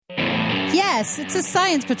Yes, it's a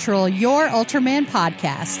Science Patrol, your Ultraman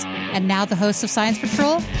podcast. And now the hosts of Science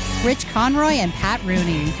Patrol, Rich Conroy and Pat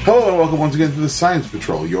Rooney. Hello and welcome once again to the Science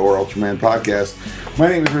Patrol, your Ultraman podcast. My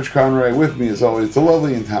name is Rich Conroy. With me, as always, the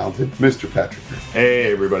lovely and talented Mr. Patrick.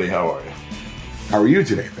 Hey, everybody. How are you? How are you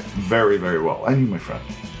today, Ben? Very, very well. And you, my friend?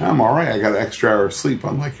 I'm all right. I got an extra hour of sleep,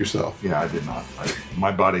 unlike yourself. Yeah, I did not.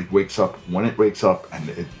 My body wakes up when it wakes up, and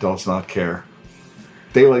it does not care.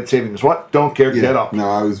 Daylight savings, what? Don't care. Yeah, get up. No,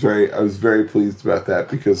 I was very pleased about that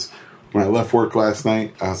because when I left work last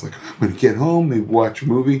night, I was like, I'm going to get home, maybe watch a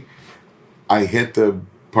movie. I hit the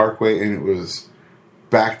Parkway, and it was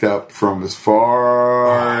backed up from as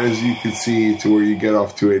far as you could see to where you get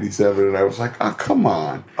off 287, and I was like, oh, come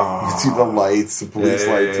on. You can see the lights, the police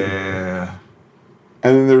lights. Yeah.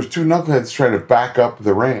 And then there's two knuckleheads trying to back up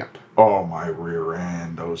the ramp. Oh, my rear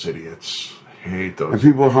end. Those idiots. I hate those. And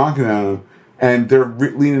people are honking at them, and they're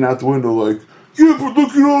leaning out the window like, yeah, but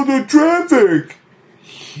look at all the traffic.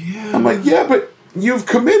 Yeah. I'm like, yeah, but you've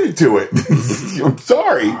committed to it. I'm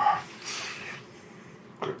sorry.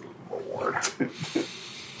 Good Lord.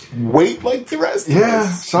 Wait like the rest of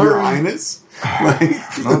us. Sorry. Your Highness.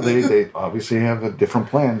 No, they obviously have a different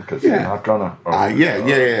plan because they're not going to.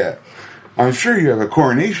 Yeah. I'm sure you have a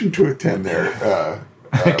coronation to attend there,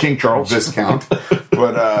 King Charles. Viscount.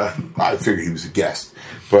 But I figured he was a guest.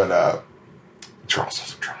 But Charles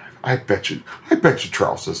doesn't drive. I bet you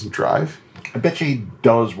Charles doesn't drive. I bet you he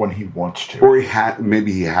does when he wants to. Or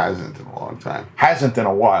maybe he hasn't in a long time. Hasn't in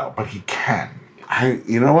a while, but he can.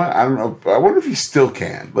 You know what? I don't know. I wonder if he still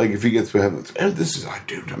can. Like, if he gets behind, this is, I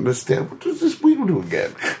do understand. What does this wheel do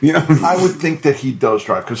again? You know? I would think that he does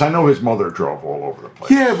drive, because I know his mother drove all over the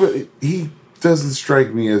place. Yeah, but he doesn't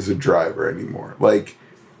strike me as a driver anymore. Like,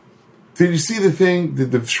 did you see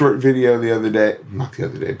the short video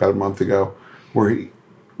about a month ago, where he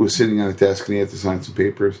was sitting on a desk and he had to sign some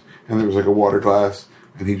papers, and there was like a water glass,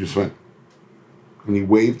 and he just went, and he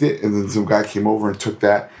waved it, and then some guy came over and took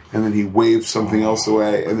that, and then he waved something else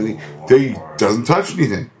away, and then he doesn't touch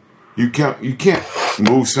anything. You can't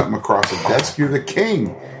move something across a desk. You're the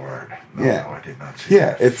king. Lord. No, Yeah, I did not see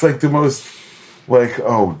yeah. It's like the most, like,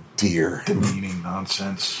 oh dear, demeaning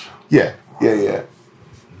nonsense. Yeah.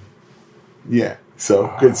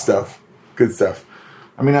 So good stuff.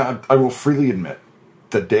 I mean, I will freely admit,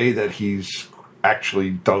 the day that he's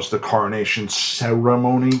actually does the coronation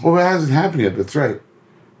ceremony. Well, it hasn't happened yet. That's right.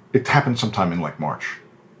 It happened sometime in like March.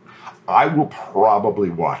 I will probably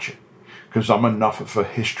watch it because I'm enough of a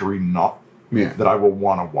history nut that I will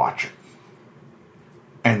want to watch it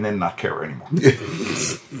and then not care anymore.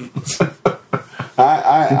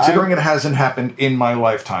 Considering it hasn't happened in my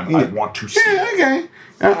lifetime, I want to see it. Okay.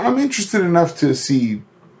 I'm interested enough to see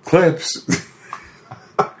clips.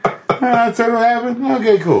 That's what happened?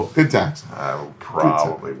 Okay, cool. Good times. I will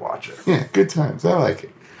probably watch it. Yeah, good times. I like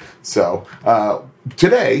it. So,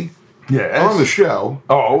 today, on the show,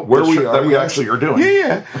 we actually are doing.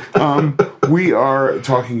 Yeah. We are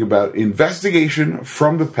talking about Investigation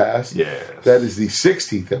from the Past. Yes. That is the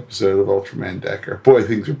 16th episode of Ultraman Decker. Boy,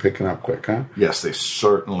 things are picking up quick, huh? Yes, they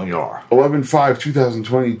certainly are.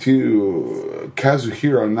 11/5/2022,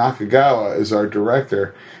 Kazuhiro Nakagawa is our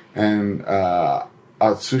director, and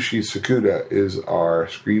Atsushi Sakuda is our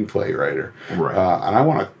screenplay writer. Right. And I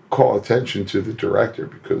want to call attention to the director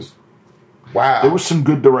because, wow. There was some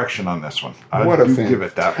good direction on this one. What a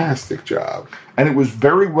fantastic job. And it was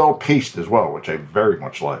very well paced as well, which I very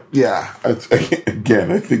much liked. Yeah.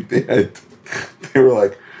 Again, I think they were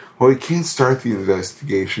like, well, you can't start the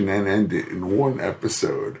investigation and end it in one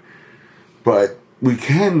episode. But we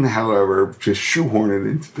can, however, just shoehorn it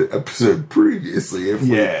into the episode previously if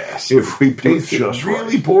we pace it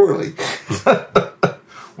really poorly.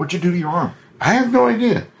 What'd you do to your arm? I have no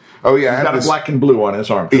idea. Oh, yeah. He's got a black and blue on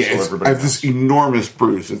his arm. I have this enormous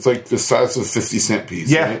bruise. It's like the size of a 50-cent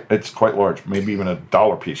piece. Yeah, right? It's quite large. Maybe even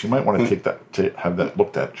 $1 piece. You might want to take that to have that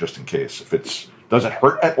looked at just in case. Does it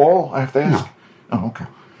hurt at all? I have to ask. No. Oh, okay.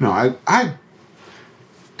 No,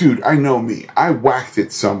 dude, I know me. I whacked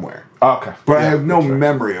it somewhere. Okay. But I have no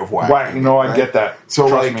memory of whacking. No, I get that. So,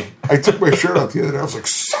 Trust me. I took my shirt off the other day. I was like,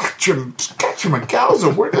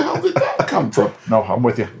 Scotchamagowza, where the hell did that come from? No, I'm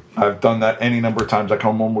with you. I've done that any number of times. I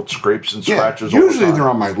come home with scrapes and scratches. Usually they're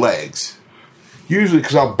on my legs. Usually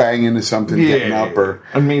because I'll bang into something getting up.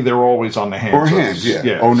 I mean, they're always on the hands. Or hands,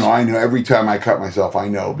 yeah. Oh, no, I know. Every time I cut myself, I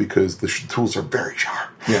know because the tools are very sharp.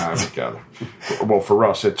 Yeah, I would gather. Well, for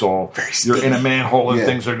us, it's all, you're in a manhole and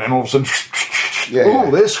things are, and all of a sudden,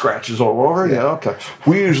 there's scratches all over. Yeah, okay.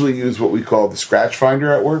 We usually use what we call the scratch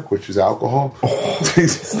finder at work, which is alcohol.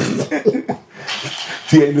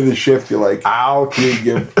 the end of the shift, you're like, ouch,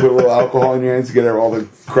 you put a little alcohol in your hands to get all the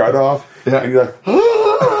crud off. Yeah. And you're like,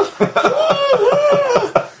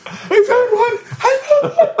 I found one.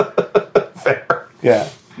 Fair. Yeah.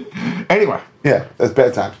 Anyway. Yeah, that's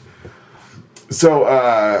bad times.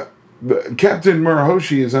 So, Captain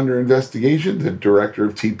Murahoshi is under investigation. The director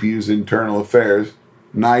of TPU's internal affairs,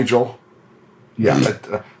 Nigel. Yeah.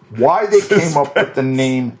 Why they came up with the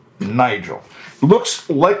name Nigel. Looks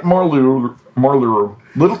like Marluru.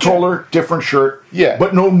 Little taller, different shirt. Yeah.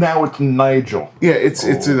 But no, now it's Nigel. Yeah, it's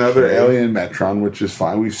another alien Metron, which is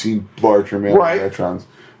fine. We've seen larger alien Metrons.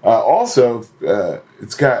 Also,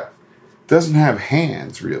 doesn't have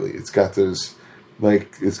hands, really. It's got those,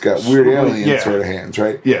 it's got weird alien sort of hands,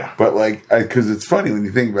 right? Yeah. But, because it's funny when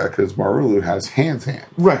you think about it, because Marulu has hands.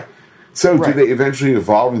 Right. So, do they eventually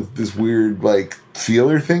evolve into this weird,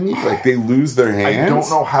 feeler thingy? Like, they lose their hands? I don't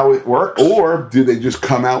know how it works. Or do they just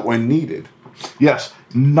come out when needed? Yes.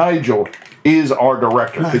 Nigel is our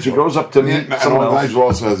director. Because he goes up to meet someone else. Nigel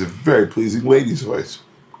also has a very pleasing lady's voice.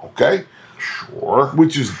 Okay? Sure.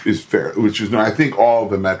 Which is fair. I think all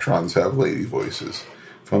of the Metrons have lady voices,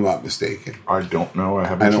 if I'm not mistaken. I don't know.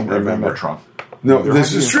 I don't remember Metron. No,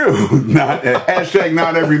 this is true. Not hashtag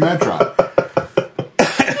not every Metron.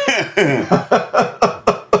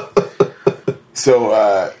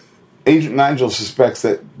 So, Agent Nigel suspects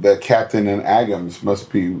that the Captain and Agams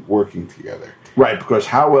must be working together. Right, because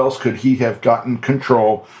how else could he have gotten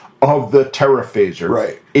control of the Terraphaser?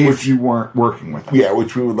 Right. If you weren't working with him. Yeah,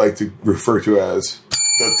 which we would like to refer to as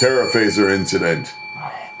the Terraphaser incident.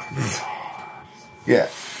 Yeah.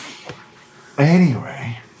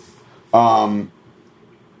 Anyway.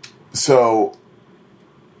 So,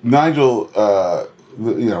 Nigel,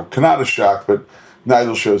 Kanata's shocked, but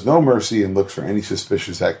Nigel shows no mercy and looks for any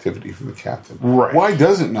suspicious activity from the captain. Right. Why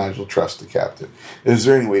doesn't Nigel trust the captain? Is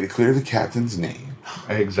there any way to clear the captain's name?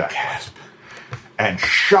 Exactly. Gasp. And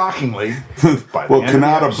shockingly,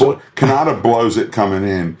 Kanata blows it coming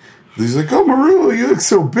in. He's like, "Oh, Marula, you look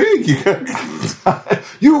so big.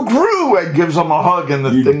 You grew." And gives him a hug, and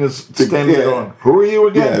the thing is standing there going, "Who are you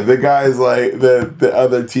again?" Yeah, the guy's like the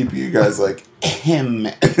other TPU guy's like, him.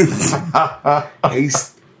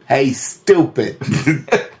 Hey, stupid.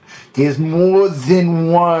 There's more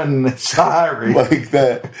than one. Sorry. Like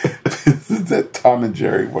that Tom and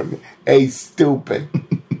Jerry one. Hey, stupid.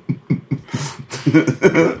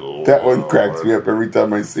 That one cracks me up every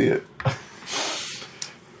time I see it.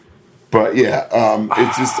 But yeah,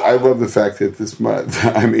 it's just, I love the fact that this month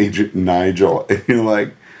I'm Agent Nigel, and you're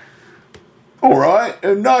like, all right,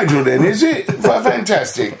 Nigel then, is it?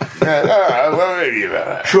 Fantastic.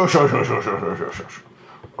 Sure.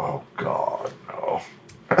 Oh, God, no.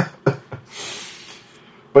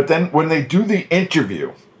 But then when they do the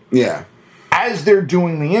interview, as they're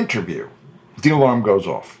doing the interview, the alarm goes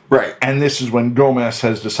off. Right. And this is when Gomez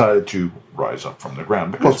has decided to rise up from the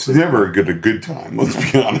ground. Well, it's never a good time,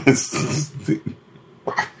 let's be honest.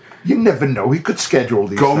 You never know. He could schedule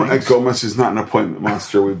these things. Gomez is not an appointment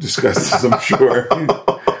monster. We've discussed this, I'm sure.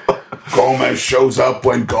 Gomez shows up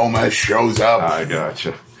when Gomez shows up. I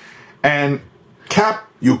gotcha. And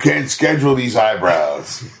you can't schedule these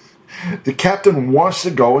eyebrows. The captain wants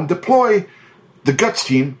to go and deploy the Guts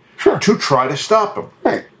team to try to stop him.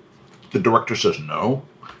 Right. The director says no.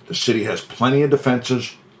 The city has plenty of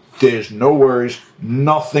defenses. There's no worries.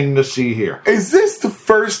 Nothing to see here. Is this the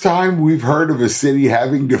first time we've heard of a city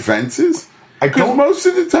having defenses? Because most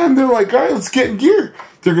of the time they're like, all right, let's get in gear.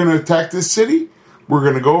 They're going to attack this city. We're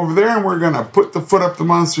going to go over there and we're going to put the foot up the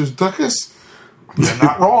monster's duckus. They're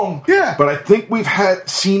not wrong. Yeah. But I think we've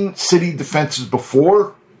seen city defenses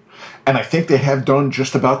before. And I think they have done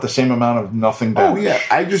just about the same amount of nothing damage. Oh, yeah.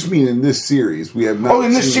 I just mean in this series. We have not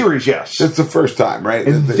in this series, yes. That's the first time, right?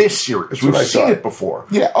 In this series. We've seen it before.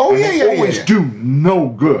 Yeah. Oh, and they always do no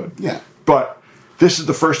good. Yeah. But this is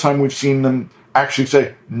the first time we've seen them actually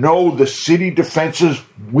say, no, the city defenses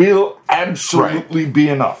will absolutely be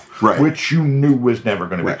enough. Right. Which you knew was never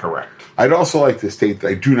going to be correct. I'd also like to state that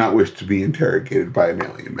I do not wish to be interrogated by an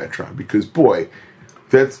alien Metron because, boy,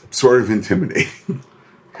 that's sort of intimidating.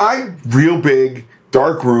 Real big,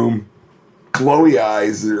 dark room, glowy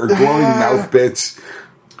eyes, or glowing mouth bits,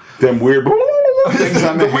 them weird things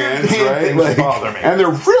on the hands, right? Bother me. And they're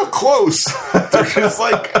real close. They're just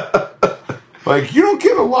like you don't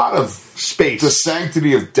get a lot of space. The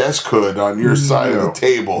sanctity of deskhood on your side of the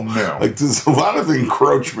table. No. There's a lot of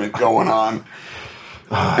encroachment going on.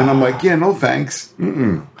 And I'm like, yeah, no thanks.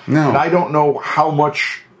 No. And I don't know how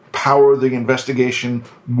much power the investigation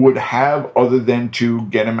would have other than to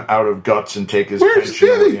get him out of Guts and take his pension.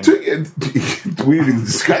 We didn't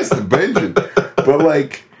discuss the pension. But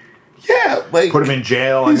Yeah, like put him in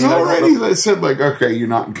jail. He's already said, like, okay, you're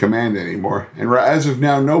not in command anymore, and as of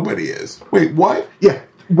now, nobody is. Wait, what? Yeah.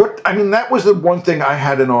 What I mean, that was the one thing I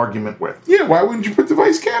had an argument with. Yeah, why wouldn't you put the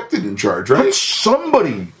vice captain in charge, right? Put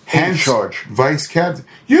somebody in charge. Vice captain.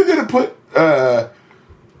 You're going to put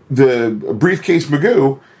the briefcase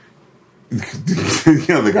Magoo,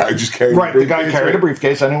 the guy who just carried the guy carried a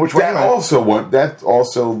briefcase. I know which one. That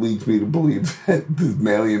also leads me to believe that the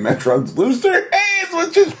Alien Metrons lose their hands,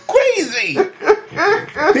 which is crazy.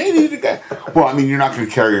 They need a guy. Well, I mean, you're not going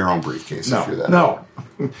to carry your own briefcase if you're that. No.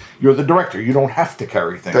 You're the director. You don't have to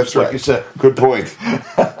carry things. That's right. Like you said. Good point.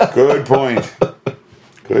 Good point.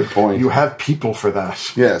 Good point. You have people for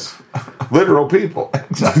that. Yes. Literal people.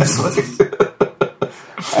 Exactly.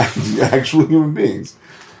 Actual human beings.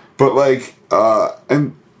 But, like,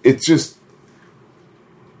 and it's just,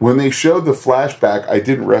 when they showed the flashback, I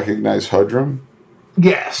didn't recognize Hudrum.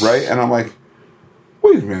 Yes. Right? And I'm like,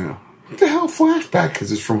 wait a minute. What the hell flashback?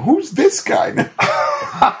 Because it's from who's this guy now?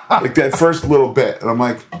 Like that first little bit. And I'm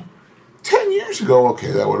like, 10 years ago,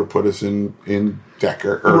 okay, that would have put us in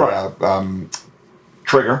Decker. Or,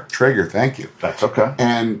 Trigger. Trigger, thank you. That's okay.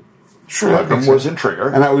 And Hudrum was in Trigger.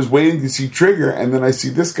 And I was waiting to see Trigger, and then I see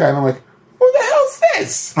this guy, and I'm like, who the hell's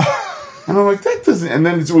this? And I'm like, that doesn't... And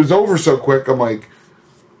then it was over so quick, I'm like,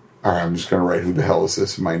 all right, I'm just going to write who the hell is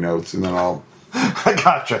this in my notes, and then I'll... I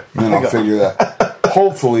gotcha. And then I'll figure that.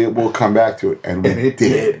 Hopefully it will come back to it. And it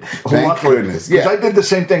did. Thank goodness. Because I did the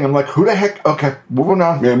same thing. I'm like, who the heck? Okay, moving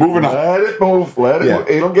on. Yeah, moving on. Let it move. Let it move.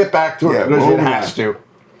 It'll get back to it because it has to.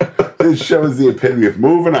 This shows the epitome of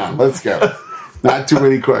moving on. Let's go. Not too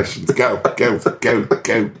many questions. Go, go, go,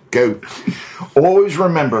 go, go. Always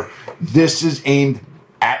remember, this is aimed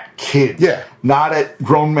at kids. Yeah. Not at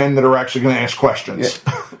grown men that are actually going to ask questions.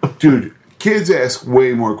 Yeah. Dude, kids ask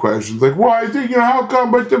way more questions. Like, why? How come?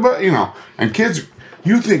 But, and kids,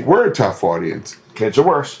 you think we're a tough audience. Kids are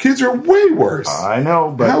worse. Kids are way worse. I know,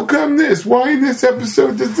 but... How come this? Why in this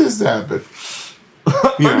episode does this happen?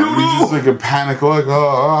 We just like a panic, like,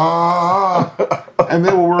 and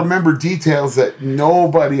they will remember details that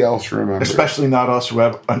nobody else remembers. Especially not us who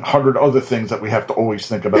have 100 other things that we have to always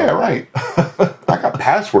think about. Yeah, right. I got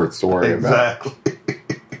passwords to worry about. Exactly.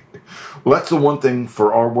 Well, that's the one thing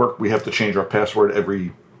for our work. We have to change our password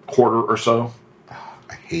every quarter or so.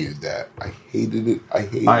 I hated that. I hated it.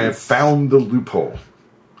 I have found the loophole.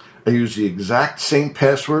 I use the exact same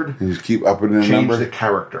password. And just keep upping the number? Change the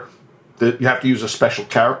character. You have to use a special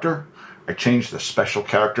character. I change the special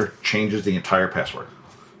character, changes the entire password.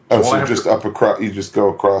 So just up across, you just go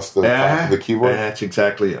across the top of the keyboard? That's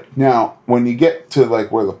exactly it. Now, when you get to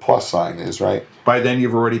like where the plus sign is, right? By then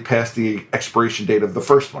you've already passed the expiration date of the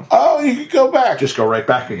first one. Oh, you can go back. Just go right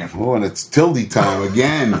back again. Oh, and it's tilde time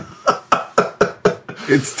again.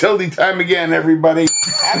 It's tilde time again, everybody.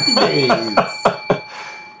 Happy days.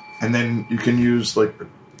 And then you can use like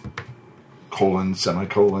colon,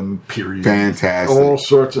 semicolon, period. Fantastic. All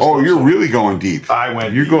sorts of stuff. Oh, you're really going deep. I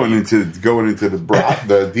went You're deep. going into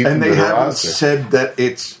the deep. And they haven't said that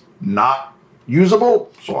it's not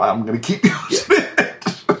usable, so I'm going to keep using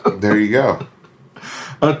it. There you go.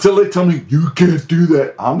 Until they tell me, you can't do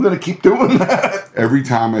that, I'm going to keep doing that. Every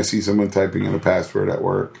time I see someone typing in a password at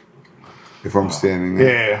work, if I'm standing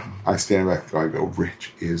there, I stand back and I go,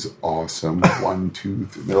 Rich is awesome. 1, 2,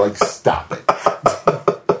 3. They're like, stop it.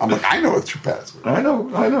 I'm like, I know it's your password. I know.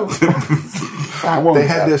 I won't They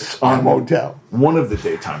had this on one of the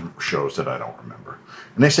daytime shows that I don't remember.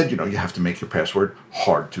 And they said, you have to make your password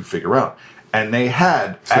hard to figure out. And they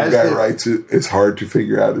had... Some guy writes it, it's hard to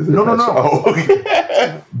figure out. No. Oh,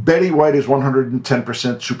 okay. Betty White is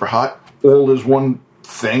 110% super hot. All is one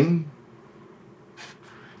thing.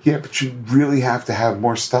 Yeah, but you really have to have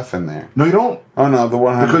more stuff in there. No, you don't. Oh, no, the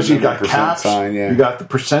 100% because you got caps, sign, you got the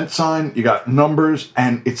percent sign, you got numbers,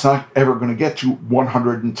 and it's not ever going to get you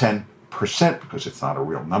 110% because it's not a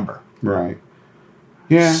real number. Right.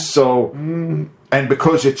 Yeah. So, and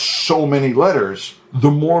because it's so many letters, the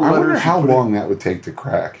more letters... I wonder how long that would take to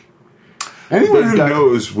crack. Anyone who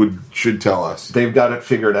knows should tell us. They've got it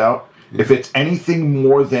figured out. Yeah. If it's anything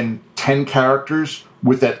more than 10 characters...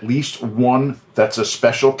 with at least one that's a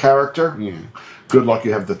special character, good luck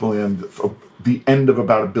you have the end of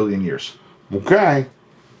about 1 billion years. Okay.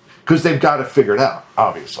 Because they've got it figured out,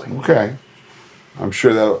 obviously. Okay. I'm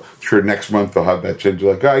sure next month they'll have that change.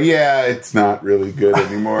 Like, oh, yeah, it's not really good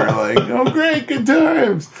anymore. Like, oh, great, good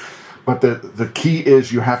times. But the key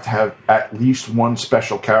is you have to have at least one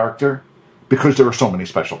special character because there are so many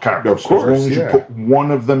special characters. Of course, as long as you put one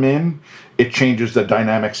of them in, it changes the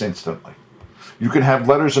dynamics instantly. You can have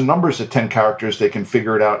letters and numbers at 10 characters. They can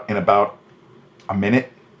figure it out in about a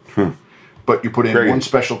minute. but you put in Crazy. one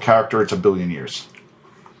special character, it's 1 billion years.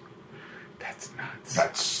 That's nuts.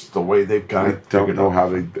 That's the way they've got I it. don't know how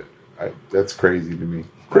they. That's crazy to me.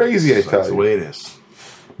 Crazy, I tell you. That's the way it is.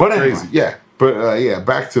 But anyway. Crazy, yeah. But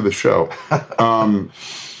back to the show.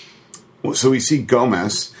 So we see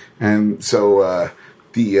Gomez, and so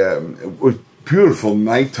the beautiful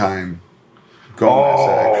nighttime Gomez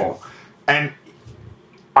action. And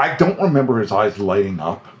I don't remember his eyes lighting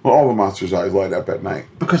up. Well, all the monsters' eyes light up at night.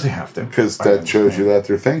 Because they have to. Because that shows you that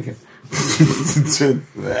they're thinking.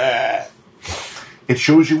 It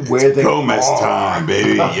shows you where they Gomez are. time,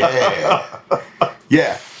 baby. Yeah.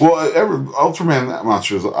 Yeah. Well, Ultraman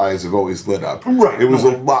monsters' eyes have always lit up. Right. It was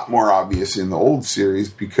a lot more obvious in the old series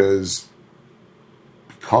because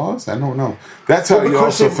I don't know. That's how you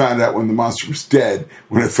also found out when the monster was dead,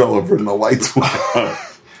 when it fell over and the lights went out.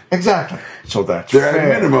 Exactly. So that's They're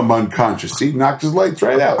fair. at minimum unconscious. He knocked his lights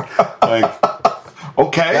right out. Like,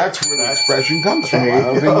 okay. that's where the expression comes from. I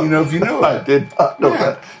don't think you know if you know it. I did not know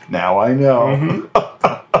that. Now I know.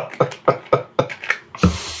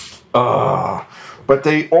 But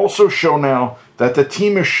they also show now that the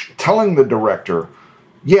team is telling the director,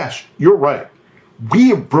 yes, you're right. We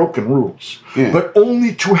have broken rules, but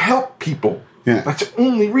only to help people. Yeah. That's the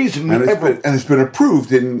only reason we it's been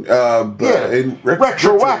approved in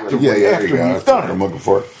retroactively after we've done it. I'm looking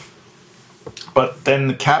for it. But then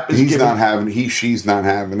the Cap is He's given... not having she's not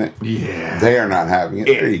having it. Yeah. They are not having it.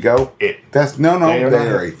 There you go. That's they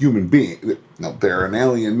are a human being. No, they're an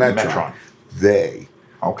alien Metron. They.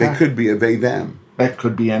 Okay. They could be a they them. That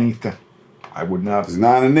could be anything. I would not... It's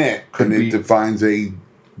not an it. Could and be. It defines a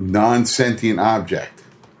non-sentient object.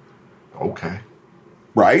 Okay.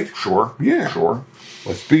 Right? Sure. Yeah. Sure.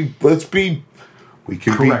 Let's be we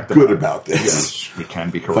can Correct be good about this. Yes, we can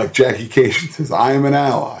be correct. Like Jackie Cation says, I am an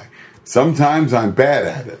ally. Sometimes I'm bad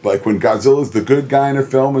at it. Like when Godzilla's the good guy in a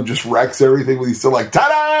film and just wrecks everything, but he's still like,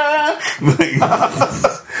 ta-da! Like,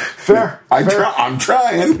 fair. I'm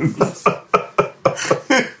trying.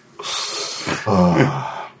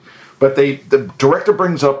 But the director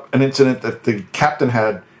brings up an incident that the captain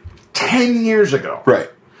had 10 years ago. Right.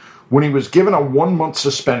 When he was given a 1-month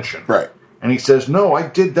suspension. Right. And he says, no, I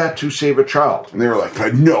did that to save a child. And they were like,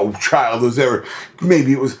 but no child was ever.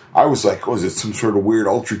 Maybe it was. I was like, was it some sort of weird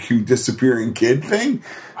ultra cute disappearing kid thing?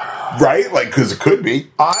 Right? Like, because it could be.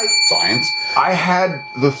 Science. I had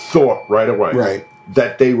the thought right away. Right.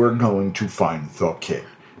 That they were going to find the kid.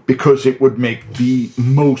 Because it would make the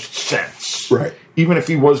most sense. Right. Even if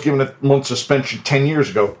he was given a month suspension 10 years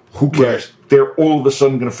ago, who cares? Right. They're all of a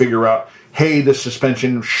sudden going to figure out, hey, the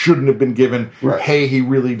suspension shouldn't have been given. Right. Hey, he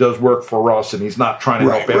really does work for us, and he's not trying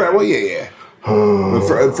to help Right. anyone. Well, yeah.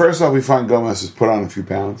 But first off, we find Gomez has put on a few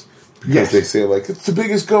pounds. Because they say, like, it's the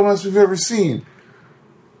biggest Gomez we've ever seen.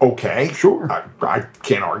 Okay. Sure. I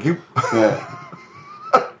can't argue. Yeah.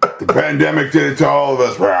 The pandemic did it to all of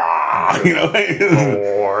us. You know,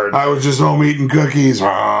 Lord. I was just home eating cookies.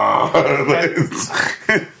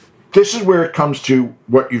 This is where it comes to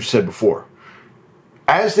what you've said before.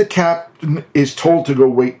 As the captain is told to go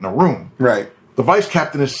wait in a room, Right. the vice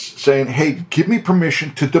captain is saying, hey, give me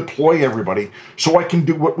permission to deploy everybody so I can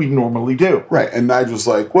do what we normally do. Right. And Nigel's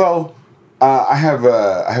like, well, I have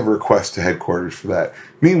a request to headquarters for that.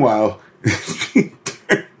 Meanwhile, she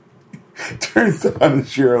turns on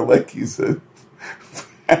Shiro like he's a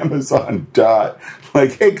Amazon dot.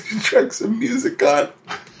 Like, hey, could you check some music on?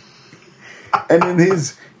 And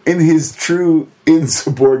in his true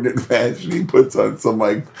insubordinate fashion, he puts on some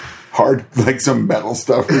some metal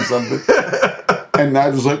stuff or something. And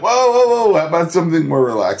Nigel's like, whoa, how about something more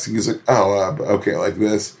relaxing? He's like, okay, like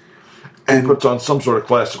this. And puts on some sort of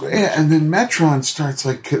classical. Yeah, and then Metron starts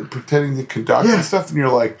pretending to conduct and stuff, and you're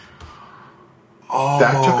like, oh,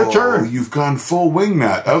 that took a turn. You've gone full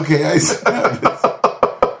wingnut. Okay, I see this.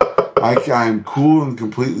 I'm cool and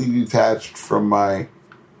completely detached from my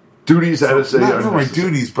duties. Not from my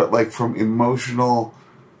duties, but from emotional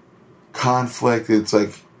conflict. It's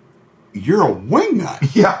like, you're a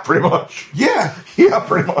wingnut. Yeah, pretty much. Yeah,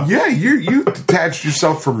 pretty much. Yeah, you detached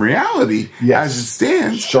yourself from reality as it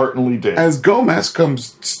stands. Certainly did. As Gomez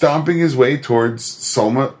comes stomping his way towards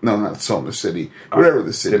Soma, no, not Soma City, whatever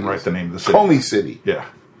the city. Didn't write the name of the city. Comey City. Yeah.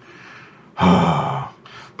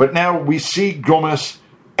 But now we see Gomez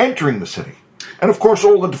entering the city. And of course,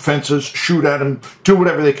 all the defenses shoot at him, do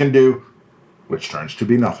whatever they can do, which turns to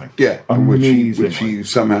be nothing. Yeah, which he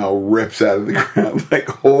somehow rips out of the ground like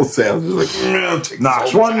wholesale. Just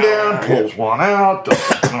knocks one down, pulls one out, does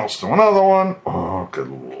something else to another one. Oh, good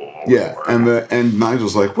Lord. Yeah, and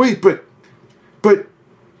Nigel's like, wait, but the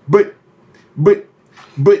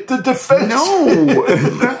defense. No,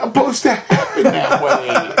 it's not supposed to happen that way.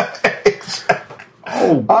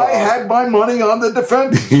 Oh, I had my money on the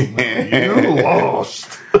defense. You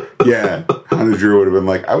lost. Yeah. Hunter Drew would have been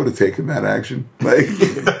like, I would have taken that action. Like,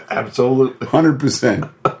 absolutely. 100%.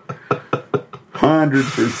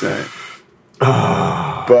 100%.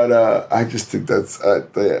 But I just think that's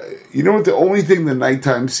you know what, the only thing the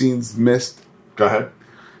nighttime scenes missed, go ahead,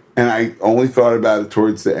 and I only thought about it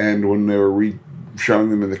towards the end when they were showing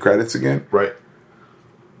them in the credits again, right?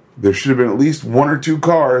 There should have been at least one or two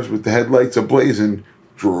cars with the headlights ablazing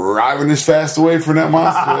driving as fast away from that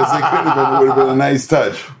monster as they could have been. It would have been a nice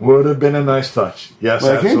touch. Would have been a nice touch. Yes,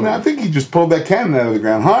 like, absolutely. hey, man, I think he just pulled that cannon out of the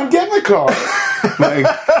ground. Han, get in the car. Like,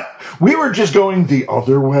 we were just going the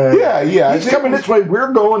other way. Yeah. He's coming this way.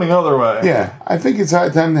 We're going the other way. Yeah, I think it's high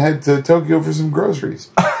time to head to Tokyo for some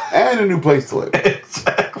groceries and a new place to live.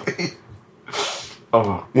 Exactly.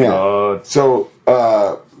 Oh, yeah. God. So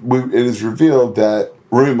it is revealed that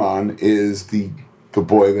Ruimon is the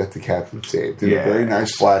boy that the captain saved in a very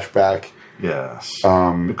nice flashback. Yes.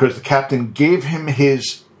 Because the captain gave him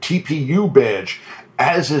his TPU badge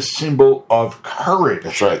as a symbol of courage.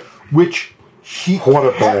 That's right. Which he What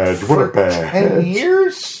a badge. What a badge. 10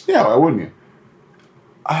 years? Yeah, why wouldn't you?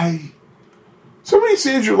 Somebody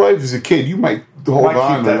saves your life as a kid, you might hold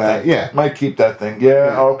on to that. Thing. Yeah. Might keep that thing.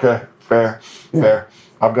 Yeah. Okay. Fair.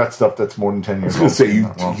 I've got stuff that's more than 10 years old. I was going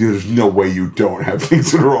to say, there's no way you don't have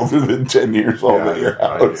things that are older than 10 years old at your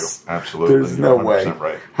house. I do. Absolutely. There's no way.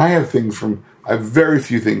 Right. I have very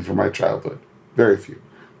few things from my childhood. Very few.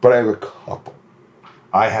 But I have a couple.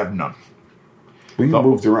 I have none. Well, you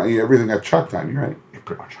moved around. Everything got chucked on you, right? Yeah,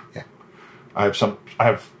 pretty much. Yeah. I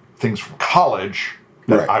have things from college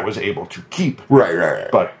that I was able to keep. Right.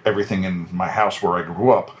 But everything in my house where I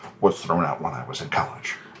grew up was thrown out when I was in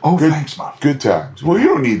college. Oh, thanks, Mom. Good times. Well, you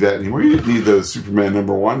don't need that anymore. You didn't need those Superman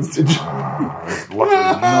 #1s, did you? Luckily,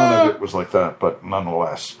 none of it was like that, but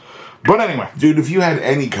nonetheless. But anyway. Dude, if you had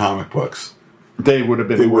any comic books, they would have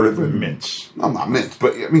been worth mints. No, not mints,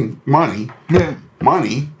 but I mean, money. Yeah.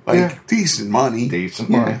 Money. Decent money. Decent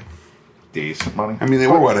money. Decent money. I mean, they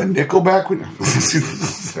were, what, a nickel back? They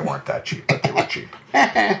weren't that cheap, but they were cheap.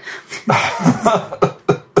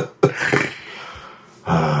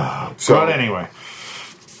 But anyway.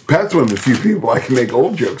 Pat's one of the few people I can make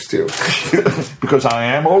old jokes to. Because I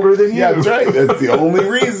am older than you. Yeah, that's right. That's the only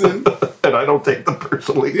reason. And I don't take them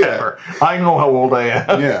personally ever. I know how old I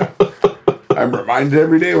am. Yeah. I'm reminded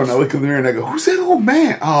every day when I look in the mirror and I go, who's that old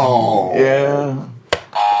man? Oh. Yeah.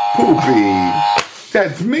 Poopy.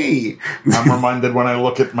 That's me. I'm reminded when I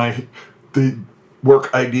look at the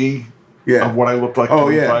work ID of what I looked like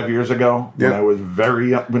 25 years ago. When I was very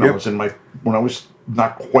young, when I was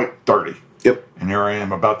not quite 30. Yep. And here I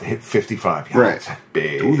am about to hit 55. Yeah, right.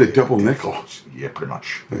 Big. Ooh, the double nickel. Yeah, pretty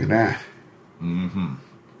much. Look at that. Mm-hmm.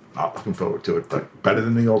 Not looking forward to it, but better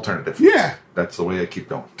than the alternative. Yeah. That's the way I keep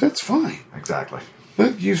going. That's fine. Exactly.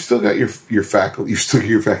 Look, you've still got your faculty. You've still got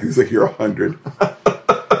your faculties like you're 100.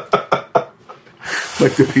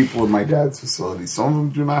 Like the people in my dad's facility. Some of them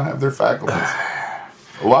do not have their faculties.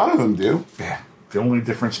 A lot of them do. Yeah. The only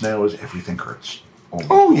difference now is everything hurts.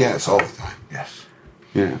 Yes, all the time. Yes.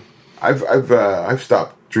 Yeah. I've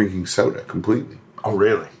stopped drinking soda completely. Oh,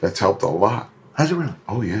 really? That's helped a lot. Has it really?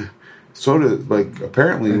 Oh, yeah. Soda, like,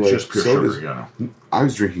 apparently, it's like, just pure soda's, sugar, I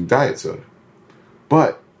was drinking diet soda.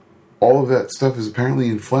 But all of that stuff is apparently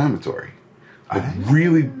inflammatory. It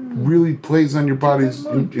really, really plays on your body's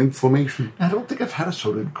inflammation. I don't think I've had a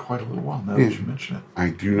soda in quite a little while now that you mention it. I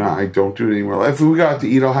don't do it anymore. If we got to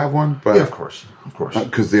eat, I'll have one. But yeah, of course.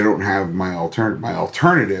 Because they don't have my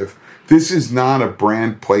alternative. This is not a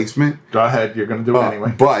brand placement. Go ahead. You're going to do it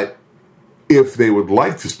anyway. But if they would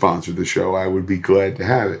like to sponsor the show, I would be glad to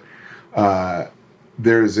have it.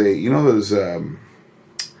 There's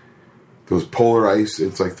those Polar Ice.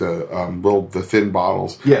 It's like the thin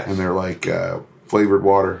bottles. Yes. And they're like flavored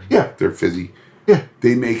water. Yeah. They're fizzy. Yeah.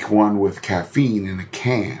 They make one with caffeine in a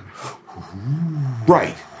can.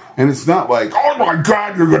 Right. And it's not like, oh my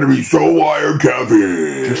God, you're going to be so wired,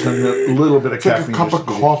 caffeine. Just a little bit of it's caffeine. Like a cup of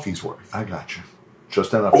coffee's worth. I got you.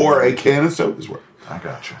 Just enough. Or a can of soda's worth. I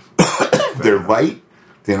got you. They're light.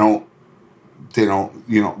 They don't,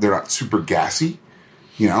 they're not super gassy.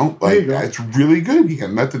 Like, it's really good. You get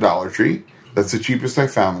them at the Dollar Tree. That's the cheapest I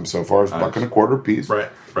found them so far. It's $1.25 a piece.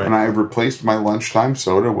 Right. And I've replaced my lunchtime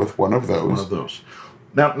soda with one of those.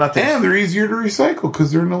 Now, and they're easier to recycle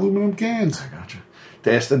because they're in aluminum cans. I got you.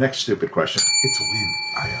 To ask the next stupid question. It's a win.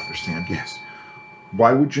 I understand. Yes.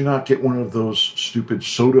 Why would you not get one of those stupid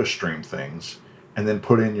soda stream things and then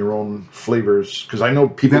put in your own flavors? Because I know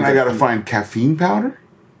people... Then I got to find caffeine powder?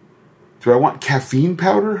 Do I want caffeine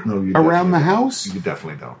powder around the house? You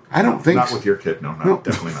definitely don't. I don't think Not so. with your kid. No,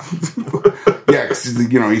 definitely not. Yeah, because,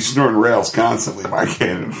 he's snorting rails constantly, my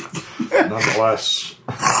kid. Nonetheless.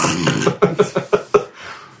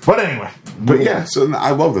 But anyway. But yeah, so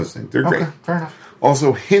I love those things. They're great. Fair enough.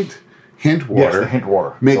 Also, Hint water, yes, the Hint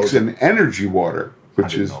water makes an energy water,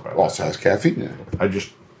 which also has caffeine in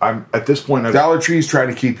it. I'm at this point. Dollar Tree's trying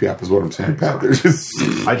to keep you up, is what I'm saying, Pat.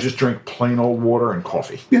 I just drink plain old water and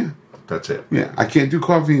coffee. Yeah, that's it. Yeah, I can't do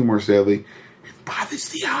coffee anymore, sadly. It bothers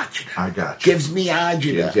the agita. I got you. Gives me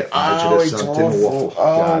agita. It's awful.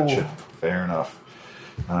 Gotcha. Fair enough.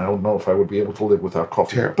 I don't know if I would be able to live without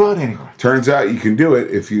coffee. Terrible. But anyway. Turns out you can do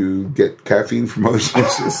it if you get caffeine from other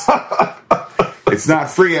sources. It's not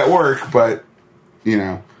free at work, but,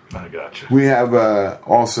 I gotcha. We have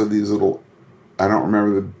also these little, I don't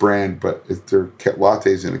remember the brand, but they're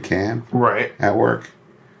lattes in a can. Right. At work.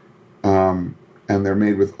 And they're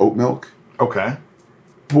made with oat milk. Okay.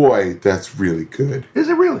 Boy, that's really good. Is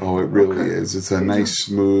it really? Oh, it really is. It's a nice,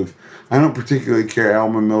 smooth. I don't particularly care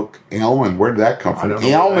almond milk. Almond, where did that come from?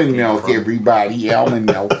 Almond milk, everybody. Almond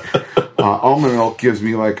milk. Almond milk gives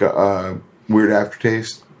me like a weird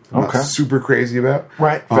aftertaste. I'm not super crazy about.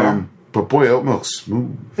 Right. Fair. But boy, oat milk's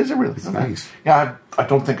smooth. Is it really? It's nice. Yeah, I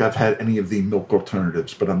don't think I've had any of the milk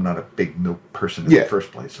alternatives, but I'm not a big milk person in the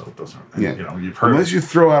first place, so it doesn't. Yeah. You've heard. Unless you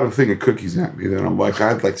throw out a thing of cookies at me, then I'm like,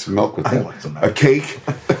 I'd like some milk with that. Like some a cake,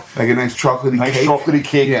 like a nice chocolatey cake. Chocolatey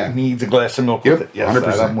cake needs a glass of milk with it. Yes,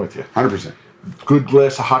 100%. I'm with you. 100%. Good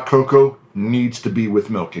glass of hot cocoa needs to be with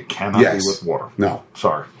milk. It cannot be with water. No.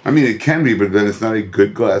 Sorry. I mean, it can be, but then it's not a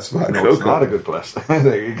good glass of hot cocoa. It's not a good glass.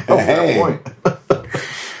 There you go. Hey. Point.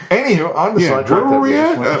 Anywho, on the sidetrack. Where were we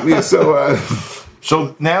at?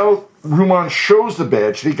 So now Ruman shows the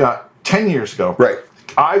badge that he got 10 years ago. Right.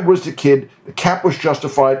 I was the kid. The Cap was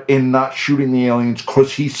justified in not shooting the aliens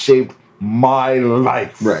because he saved my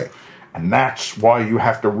life. Right. And that's why you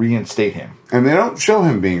have to reinstate him. And they don't show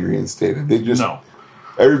him being reinstated. They just... No.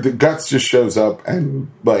 The guts just shows up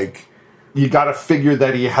and, like... You got to figure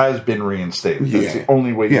that he has been reinstated. That's the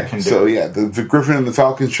only way you can do it. So, the Griffin and the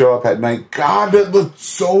Falcon show up at night. God, that looked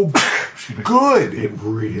so good. It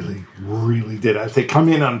really, really did. As they come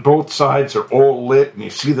in on both sides, they're all lit, and you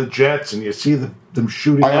see the jets, and you see them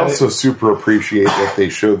shooting I also super appreciate that they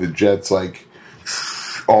show the jets, like,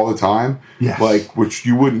 all the time. Yes. Like, which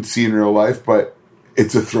you wouldn't see in real life, but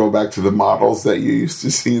it's a throwback to the models that you used to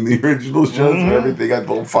see in the original shows where everything had a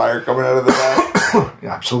little fire coming out of the back.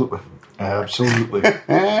 Yeah, absolutely. Absolutely.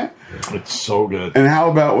 It's so good. And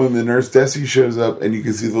how about when the Nurse Desi shows up and you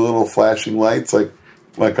can see the little flashing lights like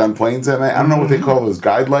on planes at night? I don't know what they call those,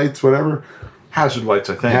 guide lights, whatever. Hazard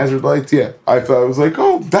lights, I think. Hazard lights, yeah. I thought, I was like,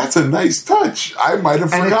 oh, that's a nice touch. I might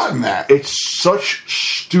have forgotten that. It's such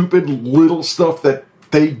stupid little stuff that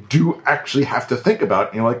they do actually have to think about.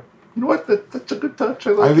 And you're like, you know what? That's a good touch.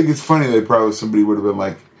 I think it's funny that probably somebody would have been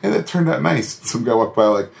like, hey, that turned out nice. Some guy walked by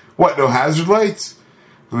like, what, no hazard lights?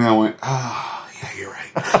 And then I went, oh, yeah, you're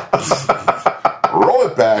right. Roll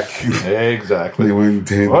it back. Exactly. They went,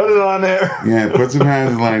 put it on there. Yeah, put some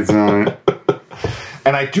hazard lights on it.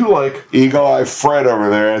 And I do like... Eagle Eye Fred over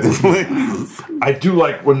there. I do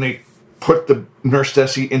like when they put the Nurse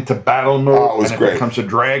Desi into battle mode and it becomes a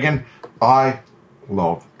dragon. I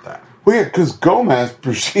love that. Well, yeah, because Gomez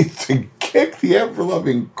proceeds to kick the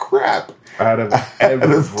ever-loving crap out of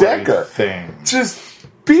Decker. Just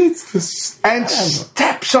beats the and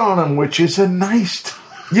steps on him, which is a nice touch.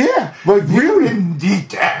 Yeah, like really.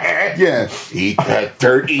 Eat that. Yeah, eat that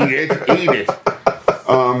dirt, eat it.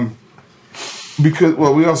 Because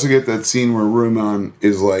we also get that scene where Ruman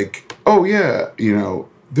is like, oh yeah,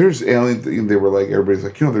 there's alien. They were like, everybody's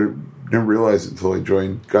like, they never realized it until I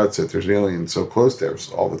joined Guts that there's aliens so close to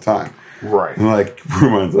us all the time. Right. And like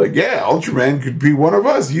Ruman's like, yeah, Ultraman could be one of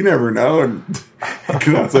us. You never know. And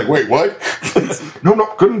it's like, wait, what? No,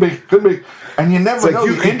 couldn't be. And you never know.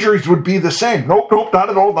 The injuries would be the same. Nope, not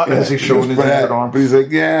at all. Not as he's showing his injured arm. But he's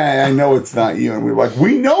like, yeah, I know it's not you. And we're like,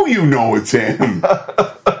 we know you know it's him.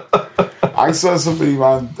 I saw somebody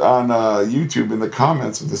on YouTube in the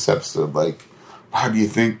comments of this episode like, how do you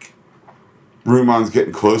think Ruman's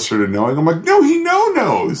getting closer to knowing? I'm like, no, he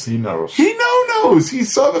knows. He knows. He knows. He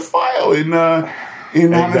saw the file in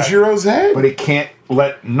Hanajiro's head. But he can't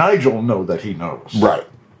let Nigel know that he knows. Right.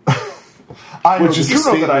 I know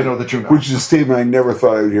that you know. Which is a statement I never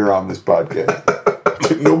thought I would hear on this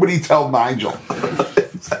podcast. Nobody tell Nigel.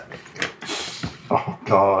 Oh,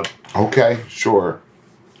 God. Okay, sure.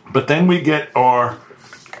 But then we get our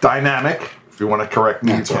dynamic, if you want to correct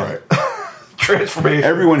me. That's all right. Transformation.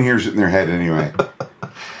 Everyone hears it in their head anyway.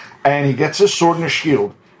 And he gets his sword and his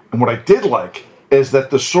shield. And what I did like is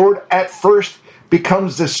that the sword at first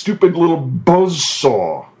becomes this stupid little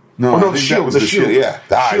buzzsaw No, Oh, no, I the think that shield. was The the shield. shield. Yeah,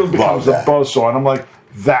 I Shield becomes love the that. buzzsaw, and I'm like,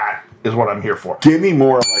 that is what I'm here for. Give me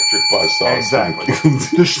more electric buzzsaws.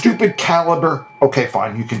 Exactly. The stupid caliber. Okay,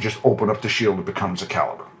 fine. You can just open up the shield. It becomes a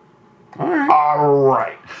caliber. All right. All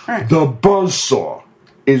right. The buzzsaw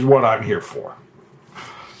is what I'm here for.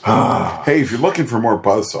 Hey, if you're looking for more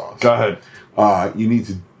buzzsaws, Go ahead. you need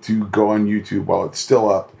to go on YouTube while it's still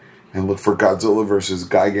up and look for Godzilla versus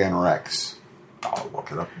Gigan Rex. I'll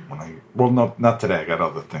look it up when I. Well, no, not today. I got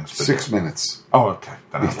other things to do. 6 minutes. Oh, okay.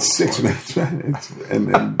 Then It's 6 minutes,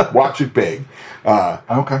 and then watch it big.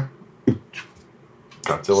 Okay.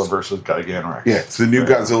 Godzilla versus Gigantamax. Yeah, it's the new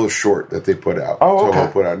Godzilla short that they put out. Oh, okay.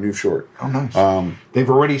 Toho put out a new short. Oh, nice. They've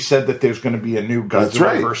already said that there's going to be a new That's Godzilla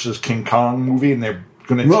right. versus King Kong movie, and they're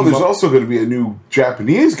going to. No, there's also going to be a new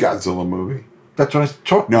Japanese Godzilla movie. That's what I was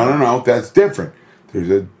talking about. No, that's different.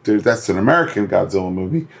 That's an American Godzilla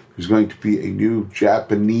movie. There's going to be a new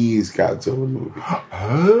Japanese Godzilla movie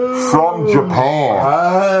from Japan.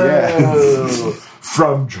 Oh.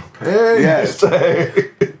 From Japan. Yes,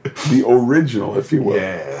 the original, if you will.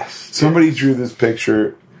 Yes. Somebody drew this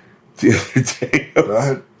picture the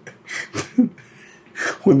other day.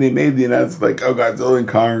 When they made the announcement, like, oh, Godzilla and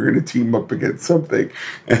Kong are going to team up against something.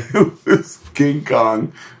 And it was King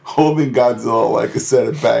Kong holding Godzilla like a set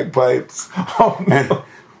of bagpipes. Oh, no. And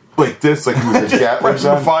like this, like he was a Just Gatling pressing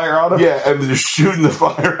gun. the fire out of it? Yeah, and they're shooting the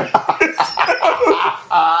fire out.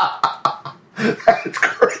 That's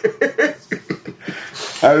great.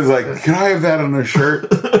 I was like, can I have that on a shirt?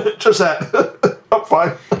 Just that. I'm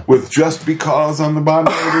fine. With just because on the bottom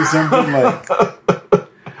of it or something?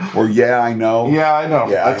 Like, or yeah, I know. Yeah, I know.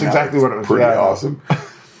 Yeah, That's I know. exactly It's what it was. Pretty Yeah, I know. awesome.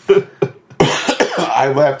 I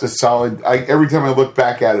laughed a solid. Every time I looked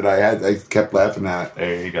back at it, I kept laughing at it.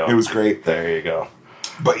 There you go. It was great. There you go.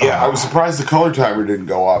 But yeah, I was surprised the color timer didn't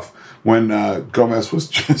go off when Gomez was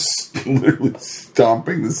just literally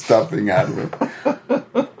stomping the stuffing out of him.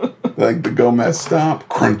 Like the Gomez stomp.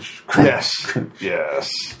 Crunch, crunch, Yes. crunch. Yes.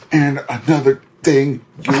 And another thing,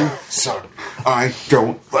 you suck. I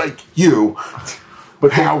don't like you.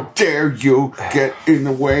 But how dare you get in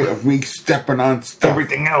the way of me stepping on stuff?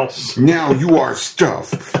 Everything else. Now you are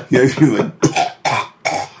stuff. Yeah, you're like,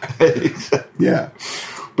 yeah.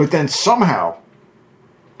 But then somehow,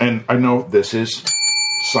 and I know this is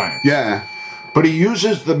science. Yeah. But he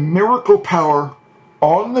uses the miracle power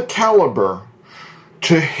on the caliber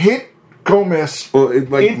to hit Gomez Well, it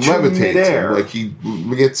like into levitates midair. him. Like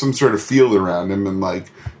he gets some sort of field around him and like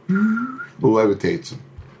levitates him.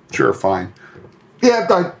 Sure, fine. Yeah,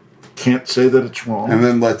 I can't say that it's wrong. And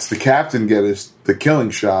then lets the captain get the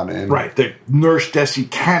killing shot in. Right, the Nurse Desi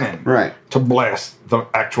cannon. Right. To blast the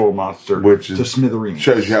actual monster Which is, to smithereens.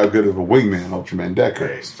 shows you how good of a wingman Ultraman Decker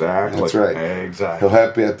is. Exactly. That's right. Exactly. He'll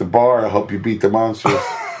help you at the bar. He'll help you beat the monsters.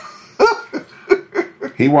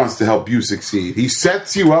 He wants to help you succeed. He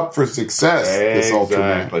sets you up for success, this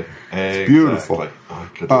Ultraman. Exactly. It's beautiful.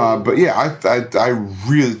 But yeah, I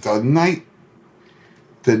really,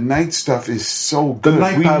 the night stuff is so good. The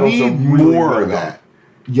night we battles need are really more well of done. that.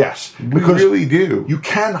 Yes. We really do. You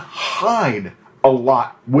can hide a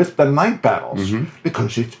lot with the night battles Mm-hmm.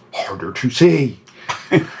 because it's harder to see.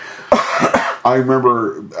 I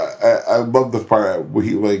remember, I love the part where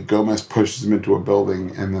he, like, Gomez pushes him into a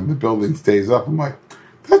building and then the building stays up. I'm like,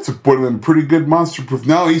 that's would have been pretty good monster proof.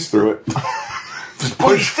 No, he's through it. Just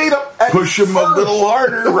push him a little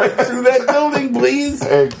harder right through that building, please.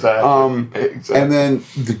 Exactly. Exactly. And then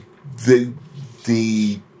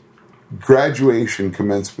the graduation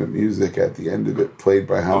commencement music at the end of it, played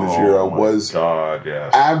by Hanashiro, was God,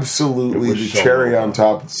 yes. absolutely It was the so cherry well on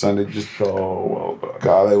top of the sundae. Just So well done.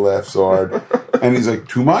 God, I laughed so hard. And he's like,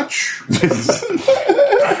 too much?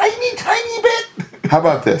 Tiny bit. How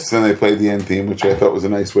about this? And they played the end theme, which I thought was a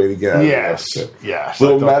nice way to get out Yes. of the episode. Yes.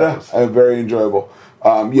 Little I thought meta, that was- very enjoyable.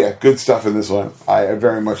 Yeah, good stuff in this one. I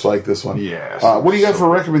very much like this one. Yes. What do you got for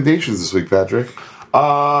recommendations this week, Patrick?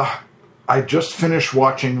 I just finished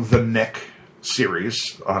watching the Nick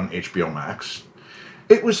series on HBO Max.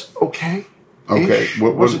 It was okay. Okay,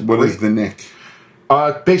 what is the Nick?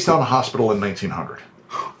 Based on a hospital in 1900.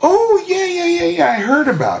 Oh, yeah. I heard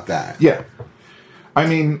about that. Yeah. I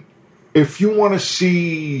mean, if you want to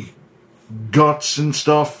see guts and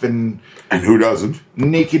stuff and And who doesn't?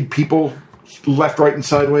 naked people left, right, and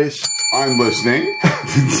sideways, I'm listening.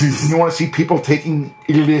 you want to see people taking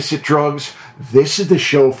illicit drugs, this is the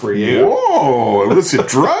show for you. Whoa, illicit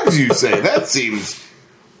drugs, you say? That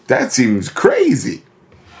seems crazy.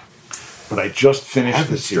 But I just finished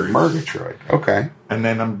the series. Murgatroyd. Okay. And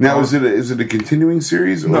then I'm Now, is it a continuing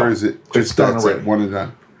series, or No, is it it's just done that's already. it, one and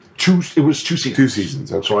done? it was 2 seasons. 2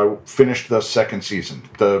 seasons. Okay. So I finished the second season.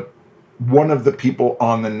 The one of the people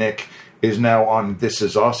on the Nick is now on This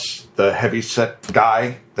Is Us. The heavyset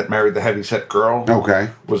guy that married the heavyset girl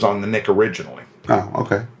was on the Nick originally. Oh,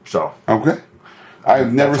 okay. So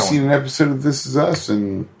I've never seen an episode of This Is Us,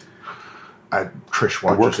 and Trish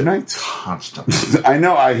watches it nights constantly. I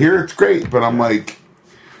know. I hear it's great, but I'm like,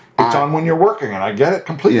 it's on when you're working, and I get it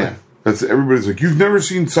completely. Yeah. Everybody's like, you've never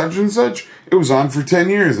seen such and such? It was on for 10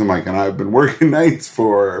 years. I'm like, and I've been working nights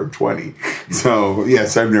for 20. So,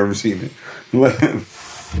 yes, I've never seen it.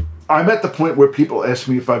 I'm at the point where people ask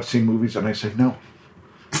me if I've seen movies, and I say no.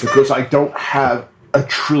 Because I don't have a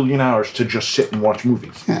trillion hours to just sit and watch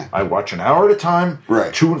movies. Yeah. I watch an hour at a time,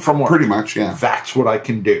 to and from work. Pretty much, yeah. That's what I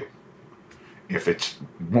can do. If it's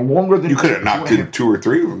longer than... You could have knocked in 2 or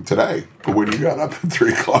 3 of them today, but when you got up at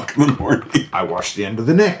 3 o'clock in the morning... I watched the end of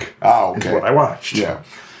The Nick. Oh, okay. Is what I watched. Yeah.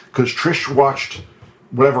 Because Trish watched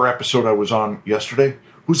whatever episode I was on yesterday.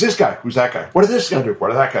 Who's this guy? Who's that guy? What did this guy do? What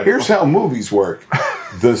did that guy do? Here's how movies work.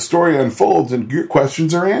 The story unfolds and your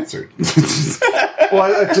questions are answered.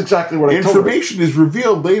 Well, that's exactly what I told her. Information is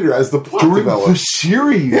revealed later as the plot develops. The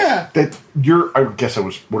series. Yeah. I guess I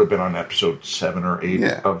would have been on episode 7 or 8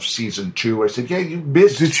 of season 2. I said, yeah, you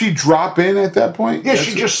missed. Did she drop in at that point? Yeah,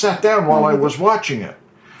 she just sat down while I was watching it.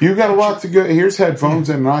 You got a lot to go. Here's headphones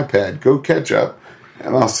and an iPad. Go catch up.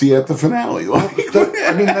 And I'll see you at the finale.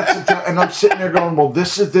 And I'm sitting there going, well,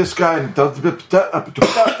 this is this guy. And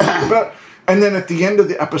then at the end of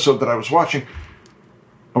the episode that I was watching,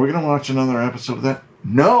 are we going to watch another episode of that?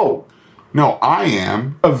 No. No, I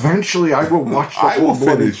am. Eventually, I will watch the whole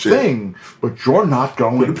thing, but you're not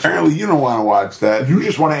going to. But apparently, you don't want to watch that. You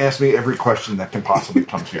just want to ask me every question that can possibly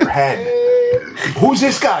come to your head. Who's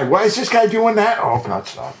this guy? Why is this guy doing that? Oh, God,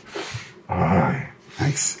 stop. All right.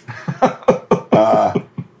 Nice.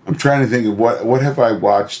 I'm trying to think of what have I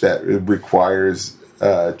watched that requires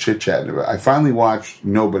chit-chatting about. I finally watched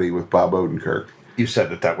Nobody with Bob Odenkirk. You said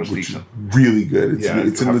that was decent. Really good.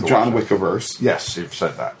 It's in the John Wick-averse. Yes, you've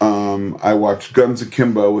said that. I watched Guns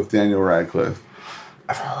Akimbo with Daniel Radcliffe.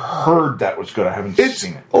 I've heard that was good. I haven't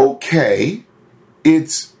seen it. Okay.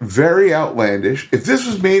 It's very outlandish. If this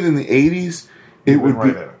was made in the 80s, it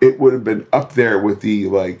would have been up there with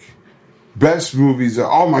the best movies.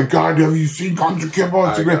 Oh my God, have you seen Guns Akimbo?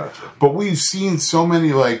 It's great. But we've seen so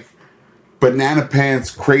many banana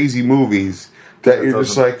pants crazy movies that you're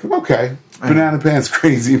just like, okay, banana pants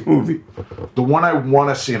crazy movie. The one I want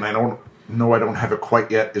to see, and I don't have it quite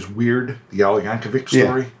yet, is Weird, the Al Yankovic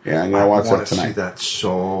story. Yeah, I'm going to watch that tonight. I want to see that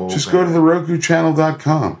so Just bad. go to the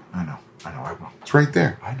RokuChannel.com. I know, I will. It's right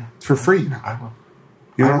there. I know. It's for free. I will.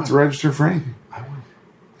 You don't have to register for anything. I will.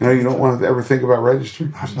 You don't want to ever think about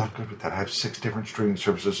registering. I'm not good with that. I have 6 different streaming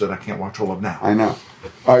services that I can't watch all of now. I know.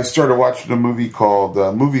 I started watching a movie called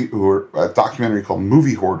a documentary called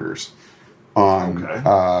Movie Hoarders on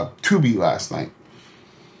Tubi last night.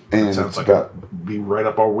 And it sounds like be right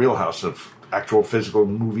up our wheelhouse of actual physical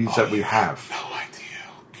movies that we have. No idea.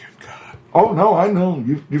 Good God. Oh no, I know.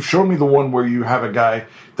 You've shown me the one where you have a guy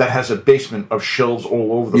that has a basement of shelves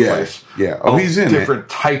all over the place. Yeah. Oh, he's in different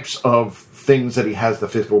types of things that he has the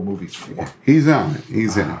physical movies for. Yeah, he's on it.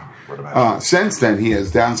 He's in it. Since then, he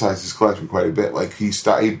has downsized his collection quite a bit. He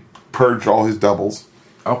purged all his doubles.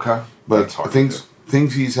 Okay.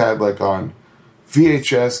 Things he's had on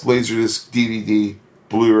VHS, Laserdisc, DVD,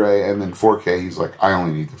 Blu-ray, and then 4K. He's like, I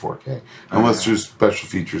only need the 4K. Unless there's special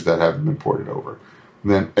features that haven't been ported over.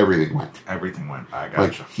 And then everything went. I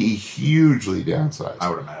gotcha. He hugely downsized. I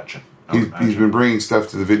would imagine. He's been bringing stuff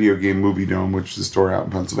to the Video Game Movie Dome, which is a store out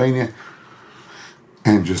in Pennsylvania,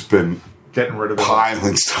 and just been getting rid of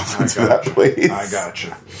piling stuff into that place. I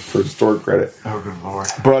gotcha. For store credit. Oh, good Lord.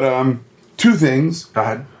 But 2 things. Go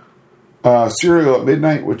ahead. Serial at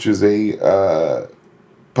Midnight, which is a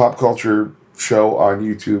pop culture show on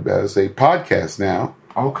YouTube, has a podcast now.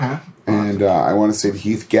 Okay. And I want to say to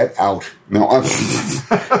Heath, get out. No,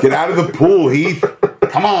 get out of the pool, Heath.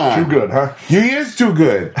 Come on. Too good, huh? He is too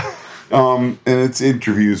good. And it's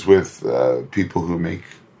interviews with people who make,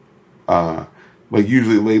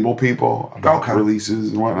 usually label people about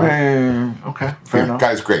releases and whatnot. Okay, fair enough.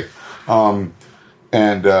 Guy's great. We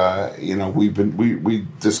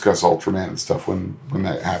discuss Ultraman and stuff when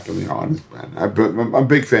that happened. I'm a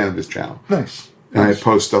big fan of his channel. Nice. And I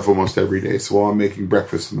post stuff almost every day. So while I'm making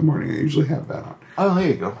breakfast in the morning, I usually have that on. Oh, there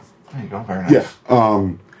you go. Very nice. Yeah.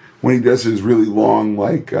 When he does his really long,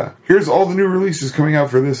 here's all the new releases coming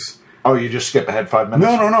out for this. Oh, you just skip ahead 5 minutes?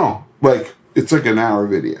 No. It's an hour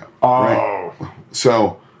video. Oh. Right?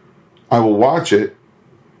 So I will watch it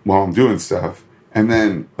while I'm doing stuff. And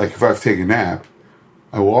then, if I've taken a nap,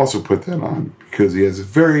 I will also put that on because he has a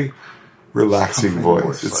very relaxing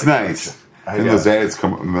voice. It's nice. And those ads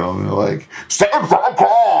come up in the middle, and they're like,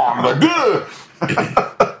 Stamps.com! Like,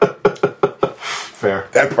 fair.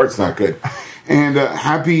 That part's not good. And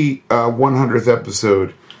happy 100th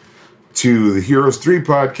episode to the Heroes 3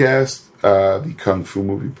 podcast, the Kung Fu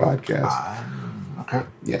Movie podcast. Okay.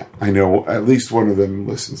 Yeah, I know at least one of them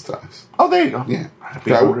listens to us. Oh, there you go. Yeah.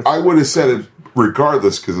 I would have said it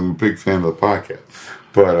regardless because I'm a big fan of the podcast.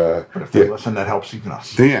 But if they listen, that helps even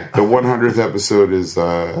us. Yeah, the 100th episode is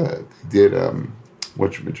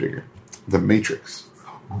whatchamajigger? The Matrix.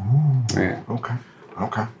 Ooh. Yeah. Okay.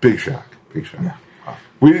 Big shock. Yeah. Wow.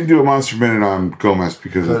 We didn't do a Monster Minute on Gomez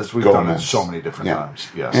because we've done it so many different times.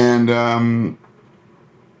 Yes. And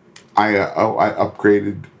I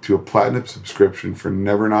upgraded to a platinum subscription for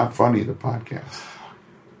Never Not Funny, the podcast.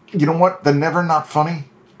 You know what? The Never Not Funny,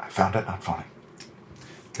 I found it not funny.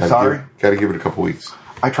 Sorry. Got to give it a couple weeks.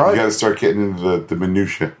 I tried. You got to start getting into the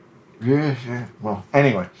minutia. Yeah. Well,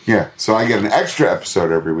 anyway. Yeah, so I get an extra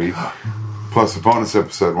episode every week, plus a bonus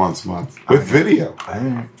episode once a month with video.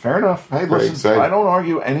 Fair enough. Hey, listen, I don't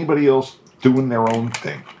argue anybody else doing their own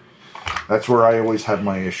thing. That's where I always had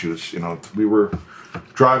my issues. You know, we were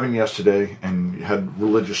driving yesterday and you had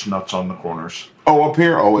religious nuts on the corners. Oh, up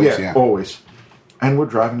here? Always, yeah. Always. And we're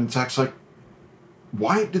driving and Zach's like,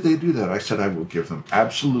 why did they do that? I said I will give them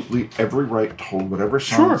absolutely every right to hold whatever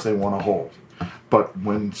signs they want to hold. But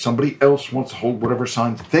when somebody else wants to hold whatever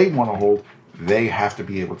signs they want to hold, they have to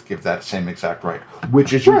be able to give that same exact right,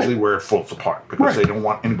 which is usually where it falls apart because they don't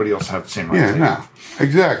want anybody else to have the same right. Yeah, no,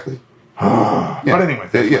 exactly. But anyway,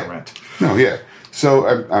 that's my rant. No, yeah. So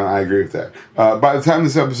I agree with that. By the time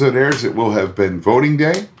this episode airs, it will have been voting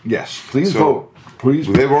day. Yes, please vote. Please.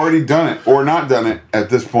 They've already done it or not done it at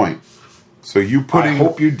this point. So I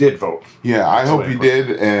hope you did vote. Yeah, I hope you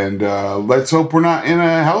did, and let's hope we're not in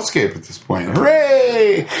a hellscape at this point.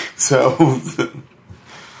 Hooray! So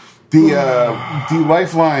the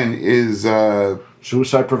lifeline is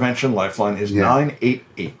Suicide Prevention Lifeline is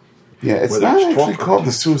 988. Yeah, it's not actually called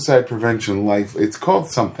the Suicide Prevention Life. It's called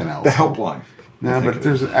something else. The helpline. No, but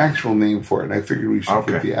there's an actual name for it, and I figured we should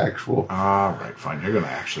get the actual. All right, fine. You're going to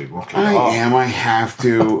actually look it up. I have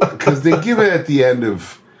to, because they give it at the end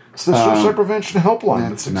of. It's the Suicide Prevention Helpline.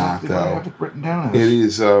 That's not, though. I have it written down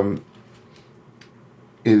as.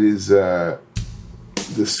 It is the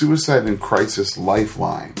Suicide and Crisis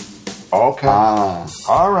Lifeline. Okay.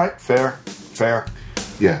 All right. Fair.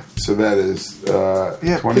 Yeah. So that is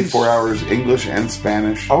 24 hours English and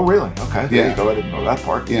Spanish. Oh, really? Okay. There you go. I didn't know that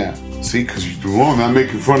part. Yeah. See, because you're not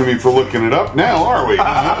making fun of me for looking it up now, are we?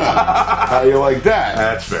 How you like that?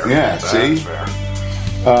 That's fair. Yeah. That's fair.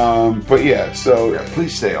 But yeah, so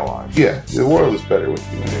please stay alive. Yeah, the world is better with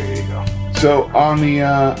you. There you go. So on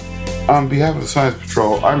behalf of the Science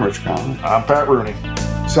Patrol, I'm Rich Conlon. I'm Pat Rooney.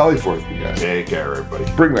 Sally forth, you guys. Take care, everybody.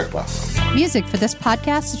 Bring back Bob. Music for this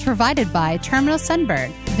podcast is provided by Terminal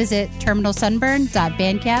Sunburn. Visit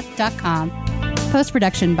terminalsunburn.bandcamp.com.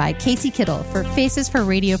 Post-production by Casey Kittle for Faces for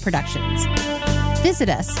Radio Productions. Visit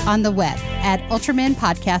us on the web at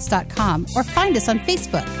ultramanpodcast.com or find us on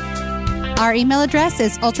Facebook. Our email address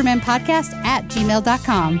is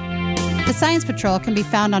ultramanpodcast@gmail.com. The Science Patrol can be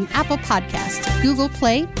found on Apple Podcasts, Google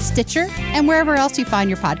Play, Stitcher, and wherever else you find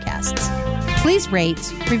your podcasts. Please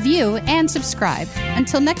rate, review, and subscribe.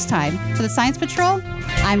 Until next time, for the Science Patrol,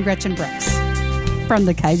 I'm Gretchen Brooks from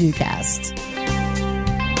the Kaiju Cast.